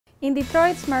In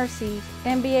Detroit's Mercy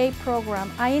MBA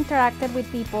program, I interacted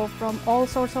with people from all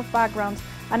sorts of backgrounds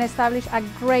and established a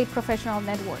great professional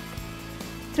network.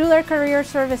 Through their career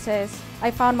services, I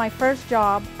found my first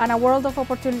job and a world of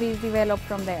opportunities developed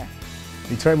from there.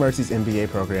 Detroit Mercy's MBA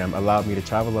program allowed me to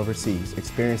travel overseas,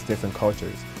 experience different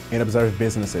cultures, and observe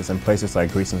businesses in places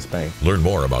like Greece and Spain. Learn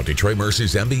more about Detroit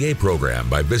Mercy's MBA program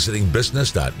by visiting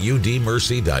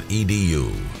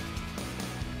business.udmercy.edu.